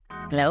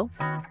Hello?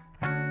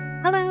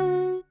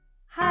 Hello.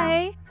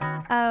 Hi.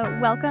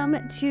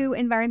 Welcome to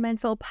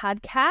Environmental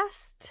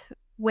Podcast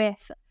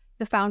with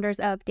the founders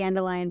of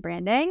Dandelion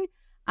Branding.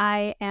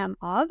 I am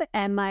Ob,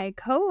 and my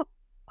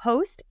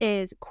co-host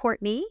is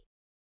Courtney.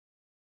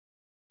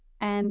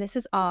 And this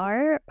is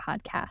our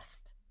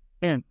podcast.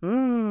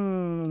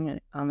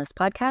 On this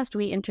podcast,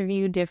 we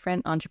interview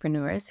different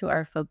entrepreneurs who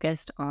are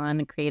focused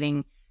on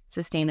creating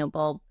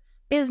sustainable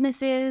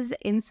businesses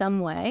in some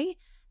way.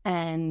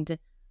 And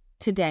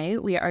today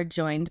we are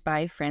joined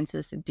by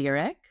Francis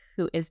Dierick,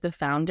 who is the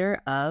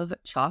founder of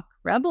Chalk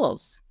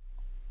Rebels.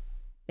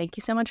 Thank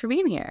you so much for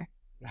being here.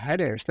 Hi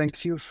there.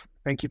 Thank you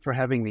for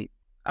having me.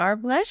 Our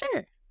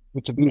pleasure.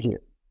 Good to be here.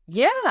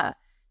 Yeah.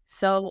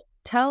 So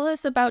tell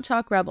us about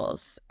Chalk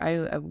Rebels.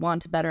 I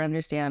want to better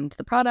understand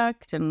the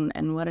product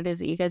and what it is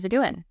that you guys are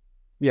doing.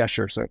 Yeah,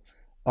 sure. So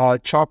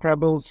Chalk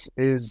Rebels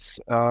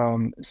is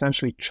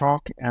essentially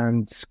chalk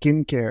and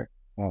skincare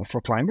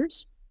for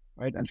climbers,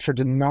 right? And for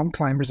the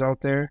non-climbers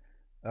out there,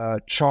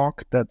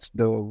 chalk, that's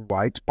the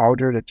white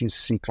powder that you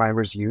see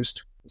climbers use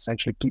to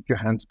essentially keep your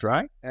hands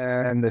dry.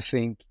 And I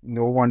think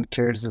no one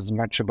cares as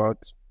much about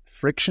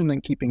friction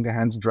and keeping the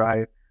hands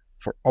dry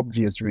for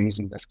obvious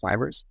reasons as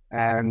climbers.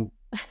 And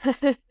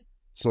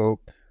so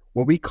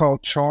what we call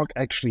chalk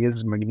actually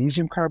is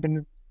magnesium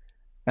carbonate,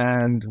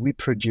 and we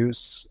try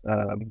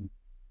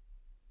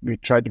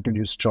to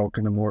produce chalk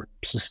in a more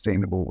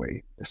sustainable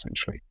way,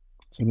 essentially.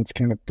 So that's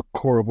kind of the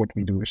core of what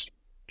we do is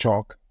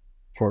chalk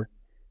for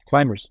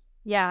climbers.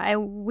 Yeah,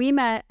 we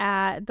met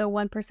at the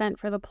 1%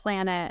 for the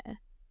Planet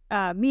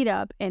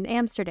meetup in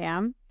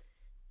Amsterdam,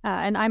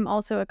 and I'm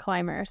also a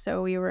climber,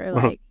 so we were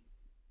like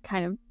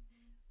kind of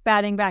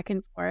batting back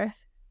and forth.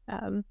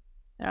 There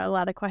are a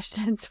lot of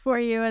questions for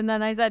you, and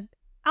then I said,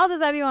 I'll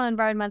just have you on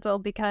environmental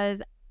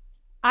because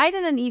I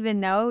didn't even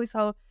know.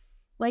 So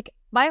like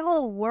my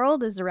whole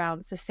world is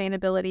around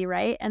sustainability,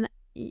 right? And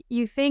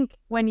you think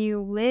when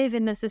you live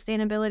in the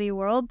sustainability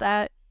world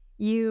that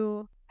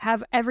you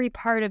have every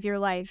part of your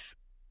life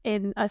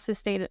in a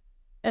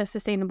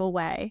sustainable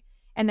way.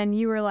 And then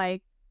you were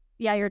like,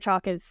 yeah, your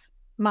chalk is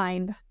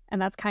mined, and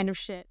that's kind of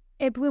shit.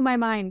 It blew my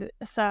mind.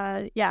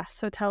 So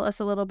tell us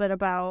a little bit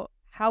about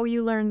how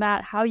you learned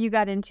that, how you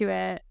got into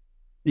it.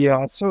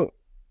 Yeah, so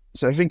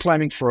I've been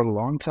climbing for a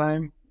long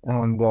time,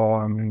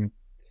 and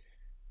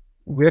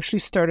we actually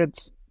started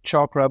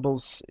Chalk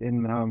Rebels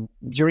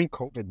during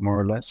COVID,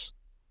 more or less,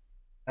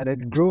 and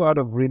it grew out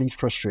of really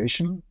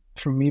frustration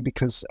for me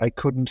because I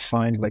couldn't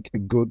find like a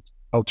good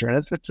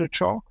alternative to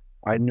chalk.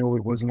 I knew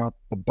it was not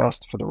the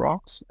best for the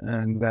rocks,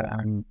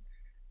 and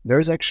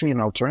there's actually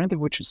an alternative,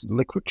 which is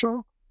liquid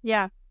chalk.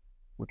 Yeah,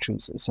 which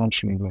is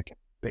essentially like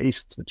a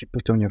paste that you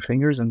put on your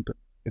fingers, and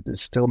it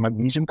is still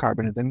magnesium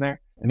carbonate in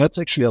there, and that's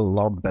actually a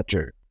lot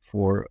better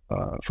for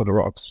the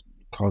rocks.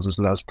 It causes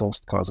less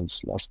dust,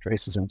 causes less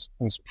traces, and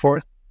so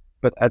forth.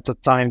 But at the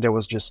time, there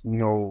was just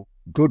no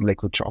good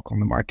liquid chalk on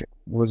the market.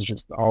 It was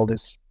just all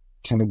this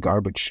kind of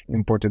garbage,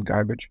 imported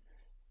garbage.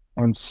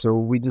 And so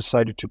we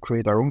decided to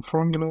create our own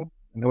formula,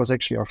 and that was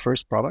actually our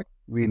first product.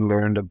 We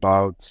learned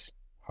about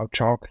how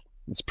chalk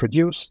is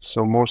produced.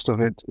 So most of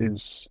it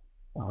is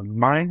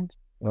mined.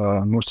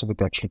 Most of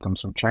it actually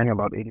comes from China.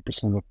 About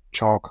 80% of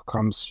chalk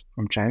comes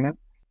from China.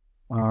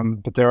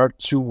 But there are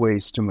two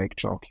ways to make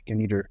chalk. You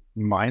can either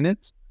mine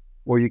it,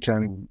 or you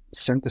can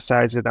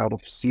synthesize it out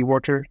of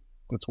seawater.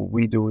 That's what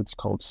we do. It's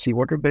called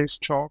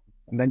seawater-based chalk.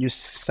 And then you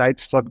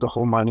sidestep the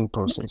whole mining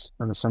process.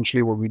 And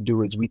essentially what we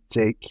do is we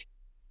take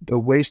the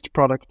waste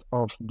product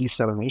of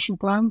desalination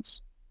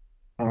plants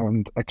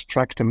and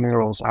extract the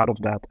minerals out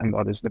of that. And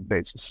that is the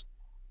basis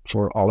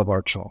for all of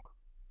our chalk.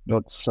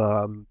 That's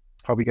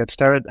how we get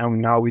started,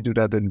 and now we do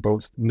that in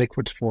both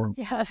liquid form.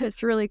 Yeah,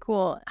 it's really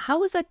cool. How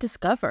was that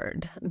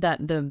discovered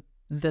that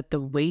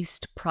the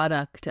waste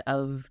product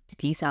of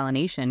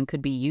desalination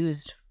could be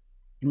used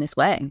in this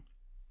way?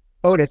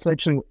 Oh, that's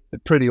actually a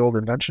pretty old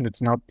invention.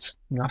 It's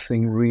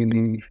nothing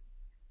really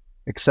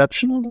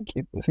exceptional.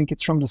 I think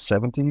it's from the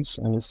 70s,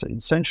 and it's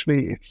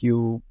essentially if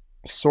you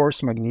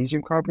source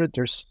magnesium carbonate,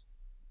 there's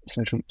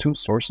essentially two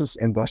sources,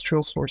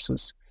 industrial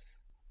sources,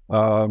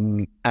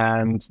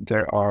 and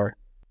there are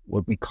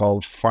what we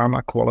call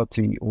pharma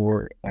quality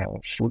or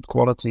food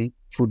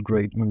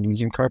grade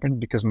magnesium carbonate,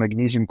 because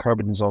magnesium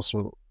carbonate is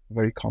also a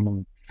very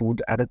common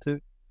food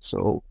additive.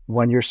 So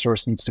when your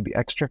source needs to be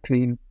extra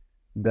clean,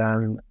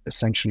 then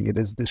essentially it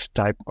is this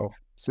type of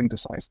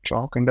synthesized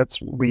chalk, and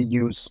that's what we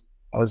use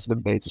as the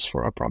basis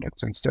for our product.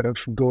 So instead of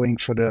going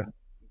for the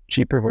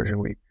cheaper version,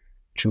 we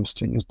choose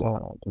to use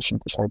the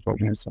synthesized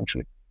version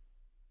essentially.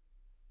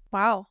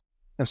 Wow.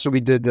 And so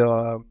we did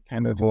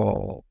kind of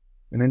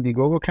an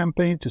Indiegogo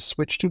campaign to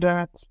switch to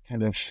that,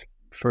 kind of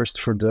first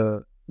for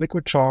the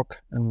liquid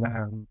chalk, and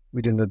then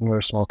we did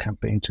another small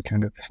campaign to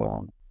kind of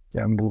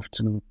move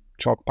to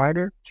chalk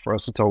powder. For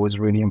us, it's always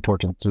really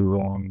important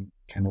to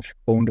kind of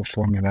own the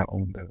formula,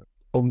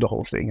 own the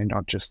whole thing, and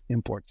not just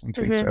import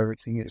something. So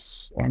everything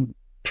is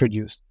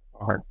produced,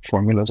 our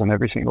formulas and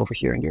everything over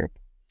here in Europe.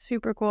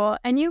 Super cool.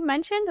 And you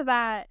mentioned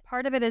that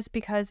part of it is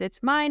because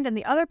it's mined and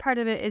the other part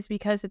of it is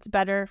because it's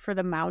better for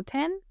the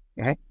mountain.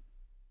 Okay.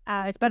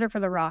 It's better for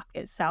the rock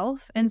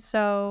itself. And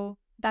so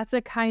that's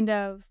a kind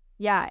of,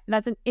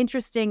 that's an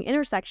interesting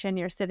intersection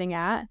you're sitting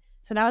at.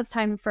 So now it's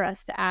time for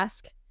us to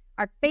ask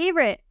our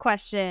favorite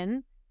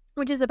question,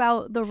 which is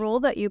about the role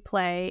that you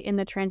play in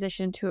the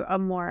transition to a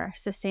more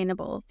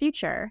sustainable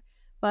future.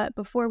 But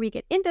before we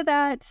get into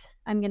that,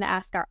 I'm going to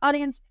ask our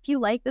audience, if you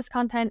like this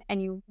content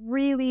and you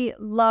really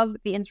love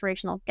the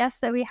inspirational guests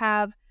that we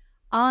have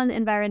on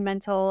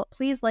Environmental,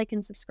 please like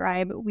and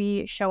subscribe.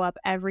 We show up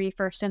every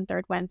first and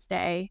third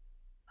Wednesday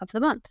of the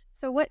month.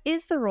 So what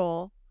is the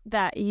role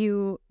that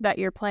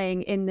you're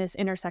playing in this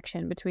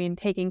intersection between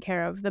taking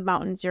care of the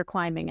mountains you're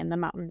climbing and the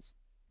mountains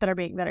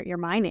that you're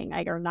mining,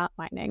 or not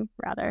mining,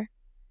 rather?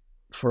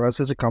 For us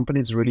as a company,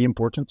 it's really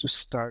important to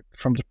start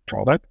from the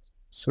product.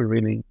 So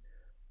really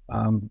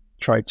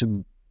try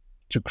to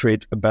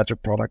create a better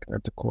product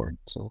at the core.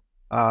 So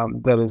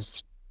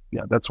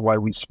that's why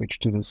we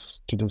switched to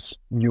this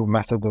new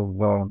method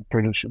of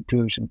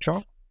producing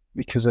chalk,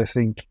 because I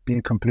think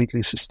being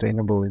completely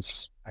sustainable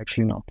is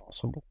actually not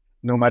possible.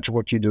 No matter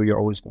what you do, you're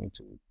always going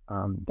to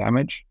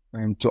damage.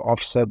 And to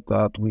offset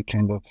that,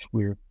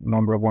 we're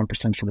number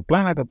 1% for the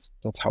planet.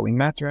 That's how we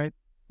met, right?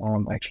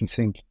 I actually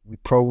think we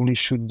probably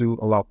should do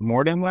a lot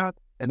more than that.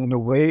 And in a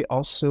way,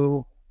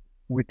 also,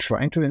 we're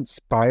trying to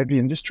inspire the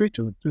industry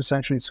to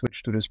essentially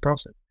switch to this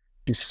process.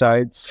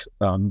 Besides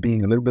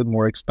being a little bit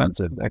more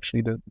expensive,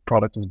 actually the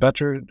product is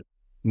better.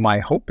 My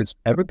hope is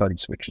everybody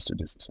switches to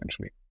this,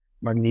 essentially.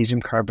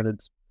 Magnesium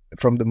carbonate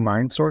from the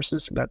mine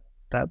sources,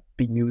 that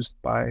be used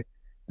by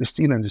the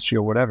steel industry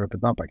or whatever,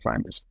 but not by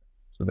climbers.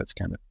 So that's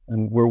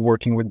and we're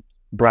working with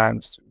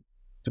brands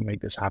to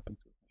make this happen.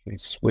 We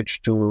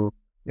switch to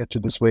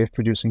this way of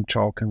producing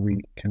chalk, and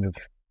we kind of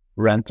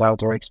rent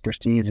out our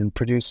expertise in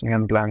producing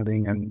and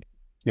blending and,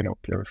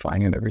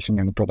 purifying and everything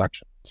in the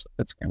production. So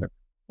that's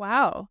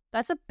Wow,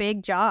 that's a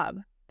big job.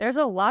 There's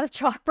a lot of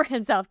chalk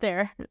brands out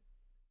there.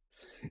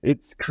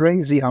 It's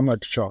crazy how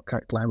much chalk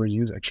climbers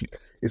use, actually.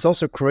 It's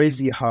also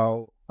crazy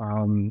how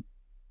the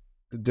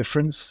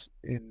difference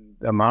in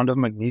the amount of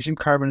magnesium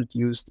carbonate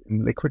used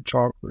in liquid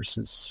chalk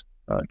versus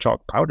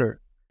chalk powder,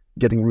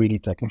 getting really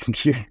technical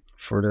here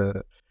for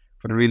the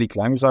really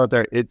climbers out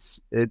there.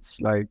 It's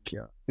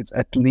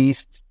at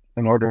least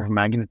an order of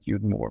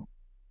magnitude more.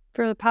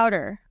 For the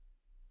powder?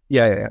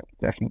 Yeah,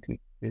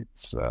 definitely.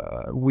 It's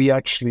we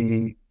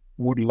actually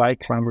would like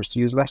climbers to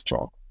use less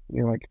chalk.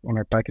 Like on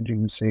our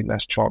packaging, we say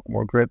less chalk,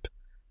 more grip,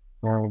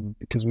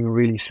 because we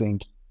really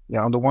think,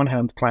 on the one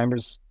hand,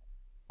 climbers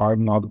are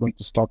not going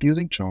to stop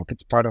using chalk.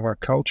 It's part of our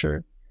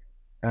culture,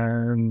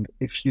 and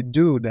if you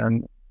do,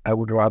 then I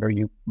would rather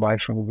you buy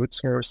from a good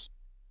source.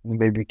 And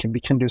maybe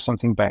we can do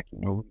something back.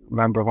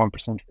 Remember 1%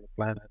 for the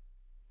planet.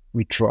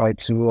 We try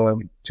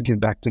to give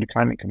back to the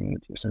climbing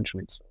community,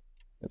 essentially. So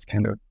that's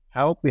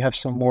help. We have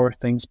some more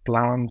things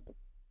planned.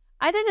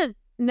 I didn't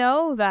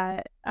know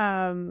that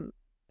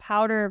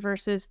powder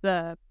versus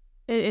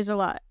is a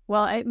lot.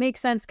 Well, it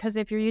makes sense because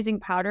if you're using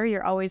powder,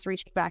 you're always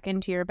reaching back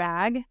into your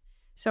bag.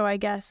 So I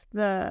guess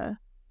the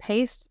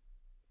paste.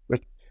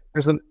 But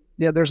there's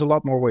a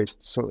lot more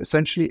waste. So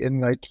essentially,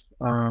 in a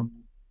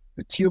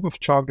tube of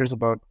chalk, there's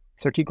about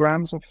 30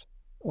 grams of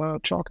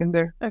chalk in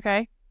there.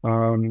 Okay.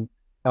 And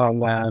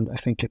I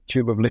think a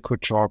tube of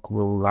liquid chalk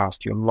will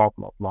last you a lot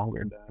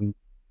longer than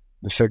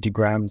the 30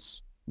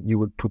 grams you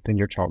would put in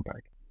your chalk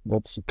bag.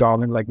 That's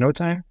gone in like no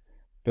time,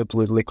 but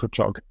with liquid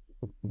chalk,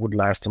 it would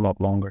last a lot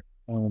longer.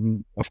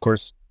 Of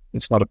course,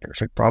 it's not a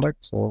perfect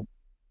product, so...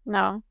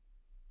 No.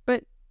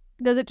 But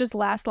does it just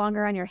last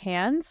longer on your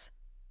hands?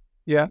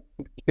 Yeah,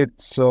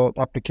 its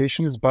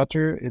application is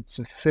better. It's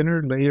a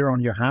thinner layer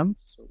on your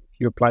hands. So if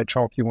you apply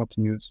chalk, you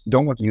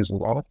don't want to use a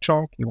lot of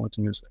chalk. You want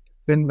to use a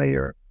thin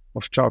layer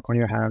of chalk on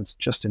your hands,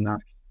 just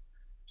enough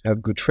to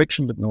have good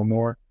friction, but no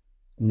more.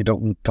 And you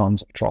don't need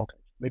tons of chalk.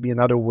 Maybe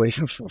another way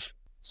of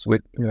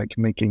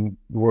making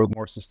the world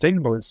more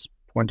sustainable is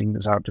pointing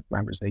this out to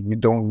climbers that you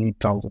don't need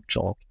tons of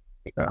chalk.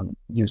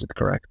 Use it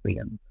correctly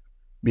and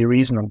be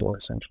reasonable,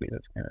 essentially.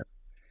 That's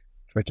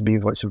try to be a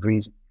voice of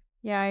reason.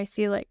 Yeah, I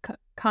see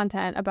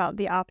content about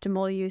the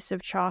optimal use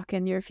of chalk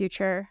in your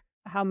future,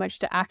 how much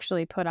to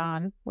actually put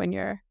on when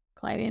you're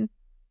climbing.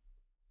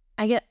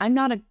 I'm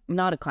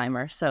not a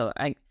climber, so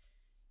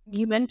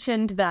you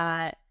mentioned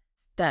that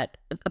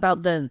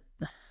about the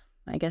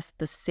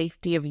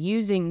safety of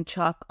using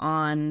chalk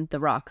on the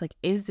rock.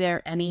 Is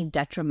there any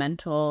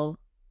detrimental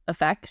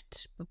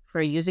effect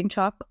for using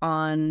chalk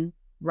on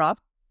rock,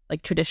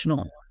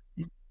 traditional?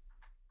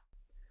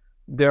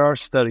 There are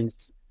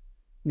studies.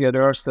 Yeah,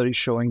 there are studies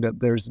showing that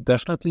there's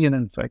definitely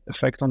an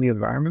effect on the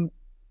environment.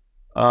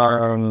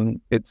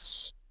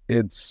 It's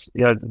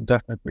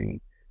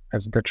definitely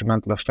has a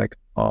detrimental effect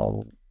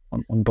on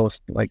both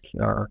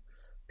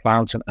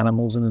plants and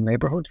animals in the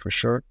neighborhood, for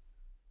sure.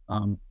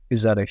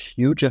 Is that a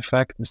huge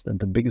effect? Is that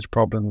the biggest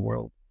problem in the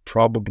world?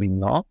 Probably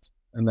not.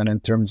 And then in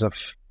terms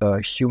of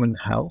human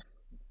health,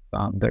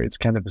 there it's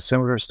kind of a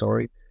similar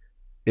story.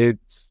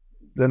 It's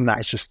the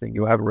nicest thing.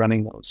 You have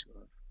running nose.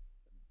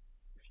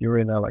 If you're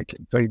in a like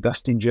very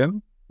dusty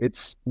gym,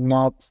 it's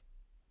not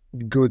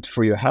good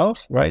for your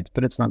health, right?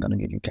 But it's not going to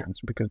give you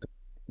cancer because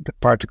the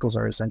particles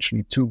are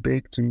essentially too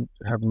big to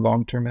have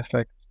long-term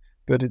effects.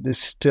 But it is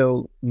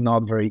still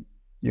not very,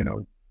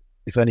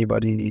 if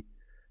anybody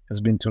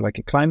has been to like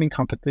a climbing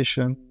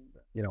competition,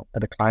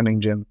 at a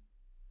climbing gym.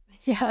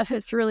 Yeah,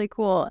 it's really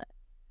cool.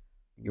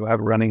 You have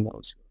running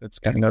nose. It's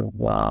kind of,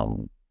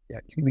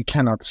 we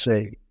cannot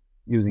say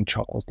using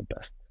chalk was the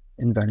best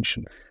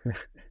invention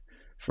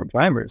for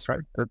climbers,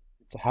 right? But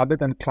it's a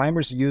habit, and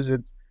climbers use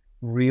it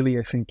really,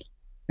 I think,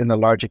 in a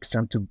large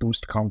extent to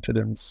boost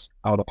confidence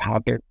out of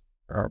habit.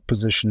 Our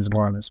position is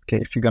more or less,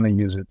 okay, if you're going to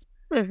use it,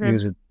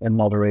 use it in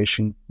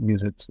moderation,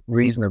 use it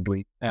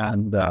reasonably,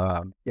 and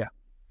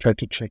try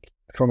to check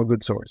from a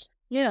good source.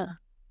 Yeah,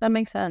 that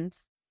makes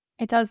sense.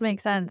 It does make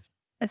sense.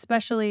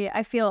 Especially,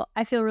 I feel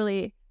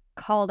really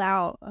called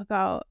out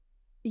about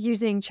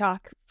using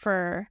chalk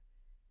for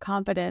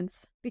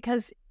confidence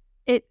because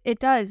it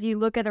does. You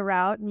look at a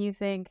route and you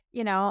think,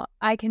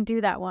 I can do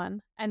that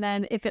one. And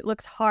then if it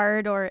looks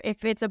hard or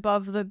if it's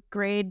above the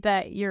grade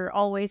that you're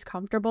always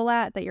comfortable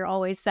at, that you're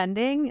always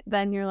sending,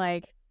 then you're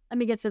like, let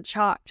me get some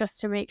chalk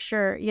just to make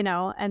sure,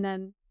 and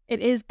then it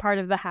is part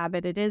of the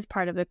habit. It is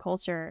part of the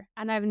culture.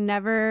 And I've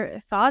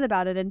never thought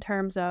about it in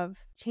terms of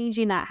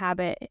changing that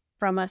habit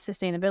from a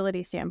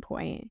sustainability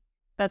standpoint.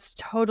 That's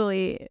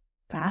totally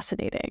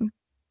fascinating.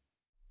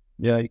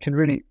 Yeah, you can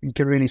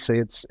really say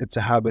it's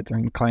a habit,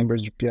 and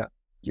climbers,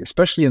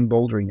 especially in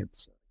bouldering,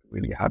 it's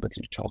really a habit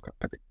to chalk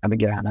up and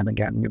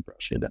again you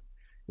brush it.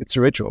 It's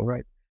a ritual,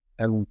 right?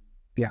 And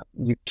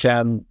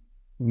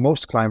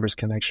most climbers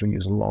can actually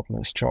use a lot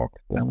less chalk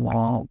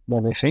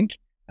than they think,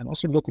 and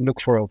also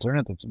look for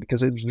alternatives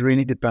because it's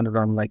really dependent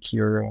on like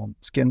your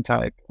skin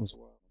type as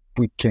well.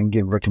 We can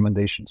give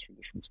recommendations for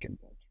different skin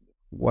types.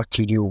 What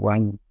to do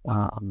when,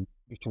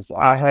 because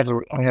I have,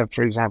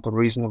 for example,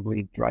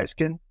 reasonably dry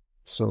skin.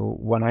 So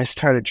when I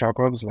started chalk,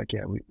 I was like,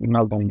 we're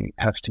not going to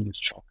have to use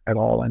chalk at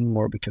all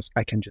anymore because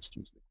I can just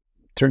use it.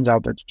 Turns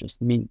out that's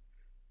just me.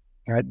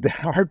 Right? There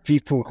are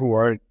people who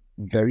are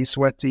very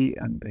sweaty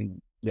and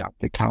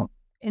they can't.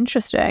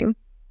 Interesting.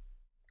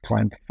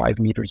 Climb 5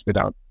 meters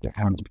without their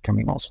hands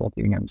becoming all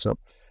sweaty again. So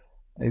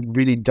it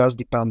really does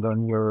depend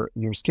on your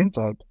skin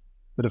type.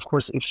 But of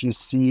course, if you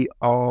see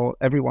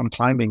everyone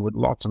climbing with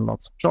lots and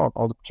lots of chalk,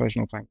 all the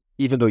professional climbers,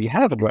 even though you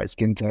have a dry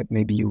skin type,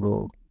 maybe you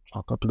will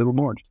chalk up a little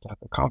more just to have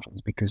the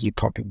confidence because you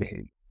copy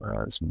behavior.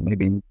 Whereas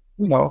maybe,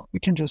 you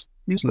can just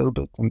use a little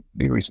bit and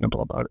be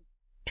reasonable about it,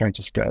 trying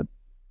to spread.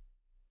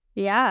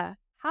 Yeah.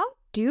 How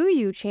do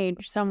you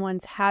change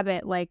someone's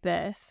habit like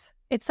this?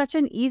 It's such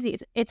an easy,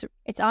 it's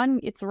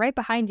right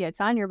behind you. It's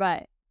on your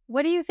butt.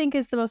 What do you think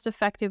is the most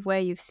effective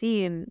way you've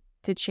seen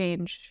to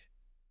change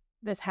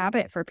this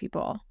habit for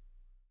people?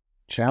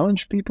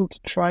 Challenge people to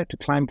try to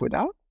climb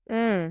without.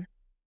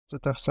 It's a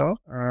tough sell.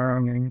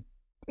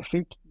 I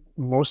think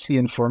mostly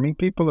informing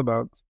people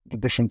about the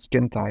different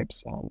skin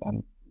types,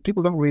 and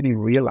people don't really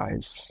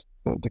realize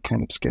the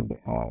kind of skin they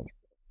have.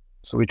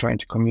 So we're trying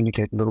to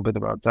communicate a little bit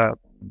about that,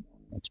 and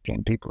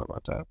explain people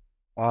about that.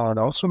 And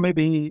also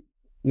maybe,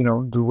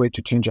 the way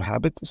to change a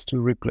habit is to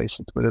replace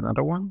it with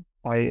another one.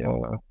 I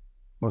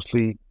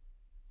mostly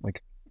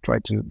try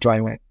to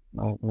dry my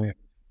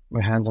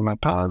hands on my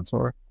pads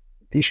or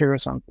t-shirt or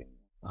something.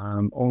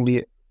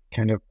 Only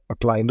kind of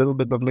apply a little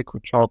bit of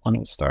liquid chalk on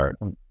the start.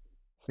 And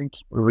I think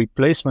a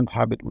replacement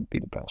habit would be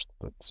the best,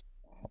 but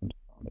I haven't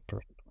found the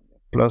perfect one yet.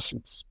 Plus,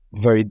 it's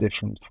very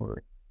different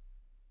for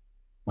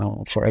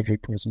every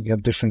person. You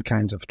have different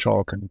kinds of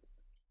chalk, and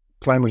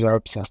climbers are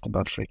obsessed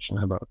about friction,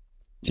 about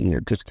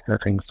this kind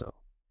of thing. So,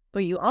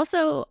 but you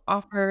also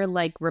offer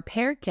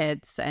repair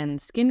kits and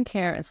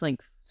skincare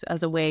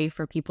as a way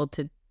for people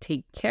to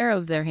take care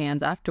of their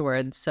hands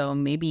afterwards. So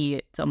maybe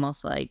it's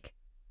almost like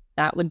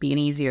that would be an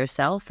easier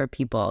sell for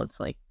people. It's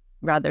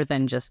rather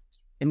than just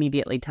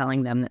immediately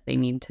telling them that they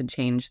need to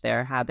change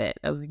their habit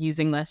of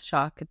using less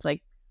chalk, it's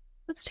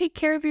let's take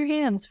care of your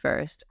hands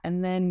first.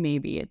 And then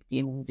maybe it'd be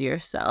an easier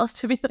sell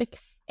to be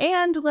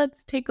and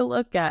let's take a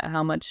look at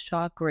how much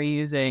chalk we're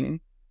using.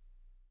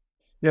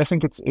 Yeah, I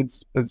think it's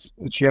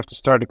you have to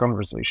start a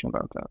conversation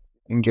about that.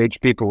 Engage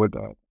people with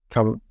that.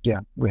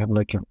 We have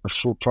a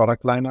full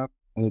product lineup.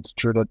 And it's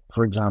true that,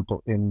 for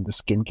example, in the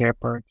skincare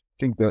part, I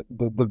think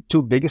the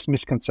two biggest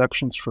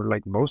misconceptions for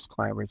most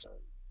climbers are,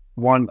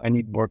 one, I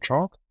need more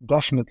chalk.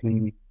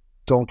 Definitely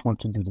don't want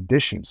to do the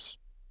dishes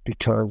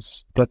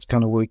because that's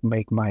going to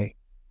make my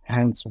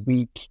hands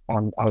weak.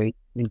 My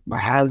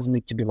hands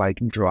need to be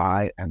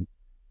dry and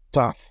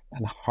tough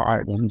and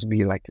hard. I need to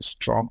be a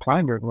strong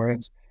climber,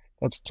 whereas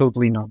that's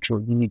totally not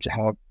true. You need to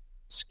have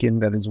skin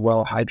that is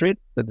well hydrated,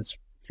 that is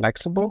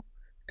flexible,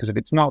 because if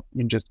it's not,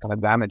 you're just going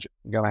to damage it.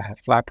 You're going to have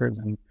flappers.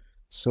 And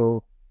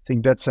so I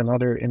think that's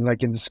another, in the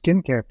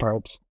skincare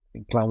part,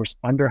 climbers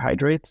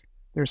underhydrate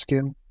their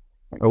skin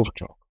and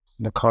overchalk.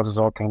 That causes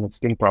all kinds of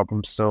skin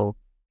problems. So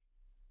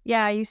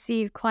yeah, you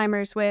see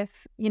climbers with,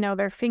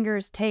 their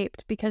fingers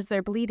taped because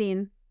they're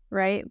bleeding,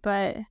 right?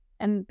 But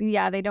And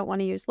yeah, they don't want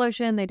to use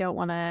lotion. They don't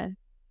want to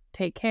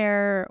take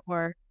care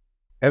or.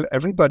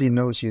 Everybody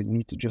knows you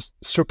need to just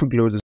super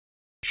glue the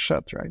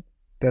shut, right?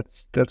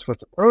 That's what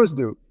the pros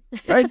do,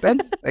 right?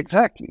 That's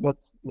exactly.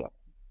 That's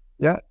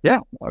yeah.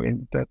 I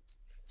mean, that's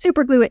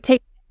super glue it.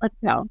 Let's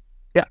go.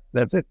 Yeah,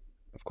 that's it.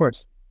 Of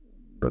course,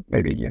 but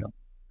maybe we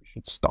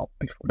should stop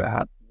before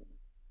that.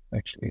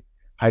 Actually,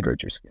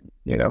 hydrate your skin.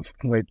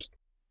 Like.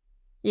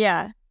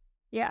 Yeah.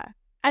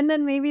 And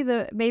then maybe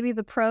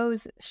the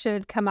pros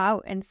should come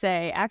out and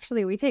say,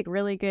 actually, we take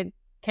really good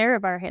care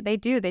of our hands. They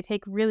do. They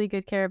take really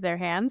good care of their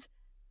hands,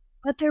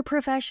 but they're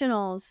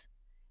professionals.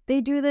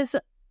 They do this,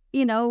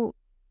 5-6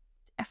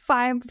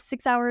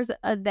 hours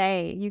a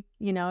day.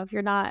 If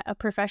you're not a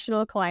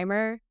professional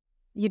climber,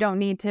 you don't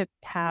need to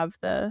have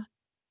the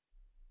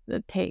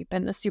tape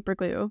and the super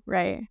glue,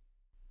 right?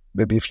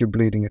 Maybe if you're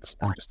bleeding, it's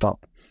time to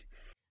stop.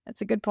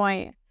 That's a good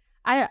point.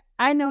 I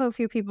know a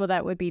few people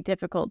that would be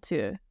difficult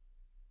to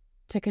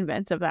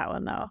convince of that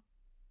one, though.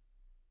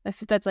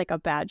 That's like a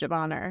badge of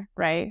honor,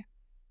 right?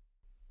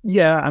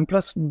 Yeah, and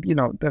plus,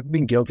 they've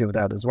been guilty of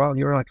that as well.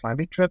 You're on a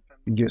climbing trip,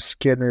 your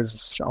skin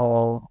is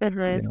all,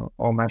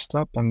 all messed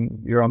up,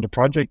 and you're on the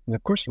project, and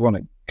of course you want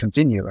to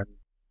continue.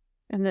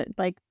 And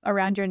like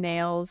around your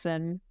nails,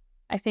 and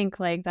I think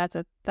like that's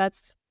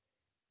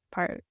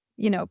part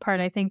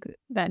I think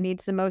that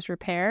needs the most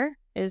repair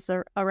is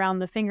around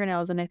the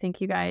fingernails, and I think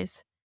you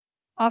guys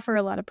offer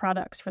a lot of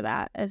products for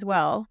that as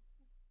well.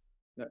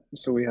 Yeah.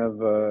 So we have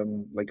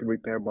like a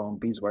repair balm,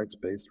 beeswax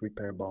based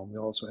repair balm. We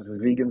also have a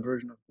vegan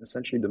version.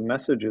 Essentially, the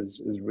message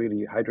is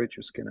really hydrate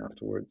your skin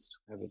afterwards.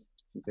 Have it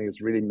something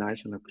that's really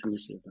nice and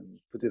occlusive, and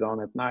put it on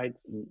at night,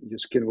 and your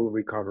skin will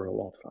recover a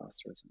lot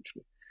faster.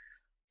 Essentially,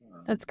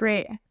 that's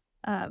great.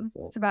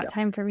 It's about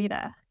time for me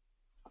to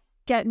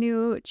get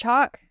new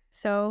chalk.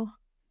 So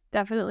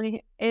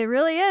definitely, it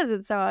really is,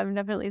 and so I'm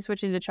definitely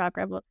switching to Chalk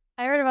Rebel.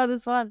 I heard about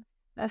this one,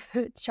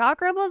 Chalk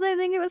Rebels, I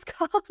think it was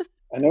called.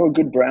 I know a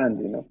good brand,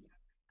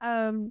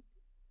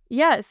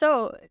 Yeah,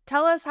 so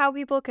tell us how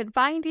people can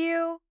find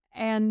you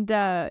and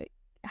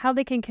how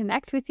they can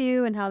connect with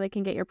you and how they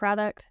can get your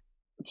product.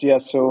 So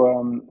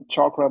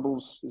Chalk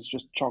Rebels is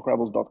just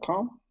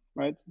chalkrebels.com,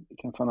 right? You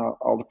can find out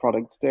all the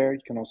products there.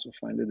 You can also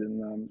find it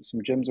in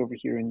some gyms over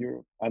here in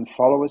Europe. And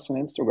follow us on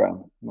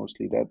Instagram.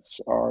 Mostly that's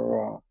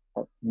our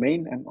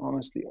main and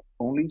honestly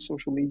only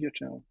social media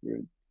channel. We're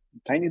a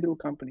tiny little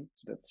company.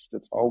 So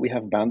that's all we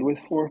have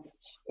bandwidth for,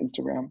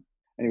 Instagram.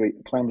 Anyway,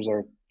 climbers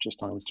are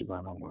just on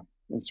Instagram only.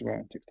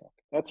 Instagram and TikTok.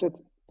 That's it.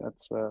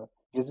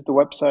 Visit the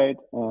website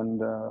and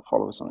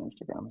follow us on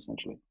Instagram,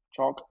 essentially.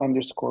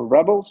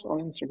 Chalk_rebels on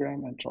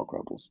Instagram and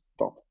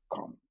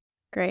chalkrebels.com.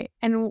 Great.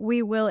 And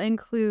we will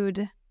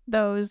include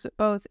those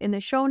both in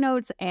the show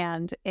notes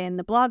and in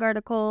the blog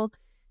article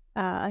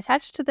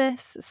attached to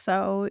this.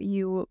 So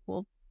you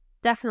will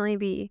definitely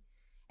be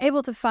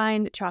able to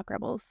find Chalk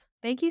Rebels.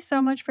 Thank you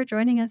so much for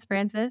joining us,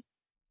 Francis.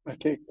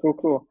 Okay,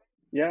 cool.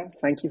 Yeah,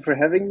 thank you for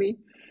having me.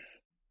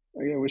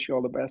 Okay, I wish you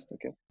all the best.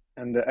 Okay.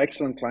 And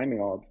excellent climbing,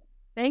 all.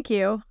 Thank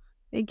you.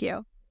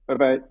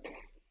 Bye-bye.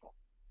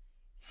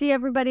 See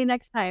everybody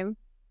next time.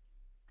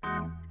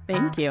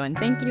 Thank you. And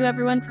thank you,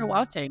 everyone, for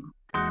watching.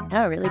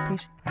 Yeah, I really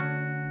appreciate it.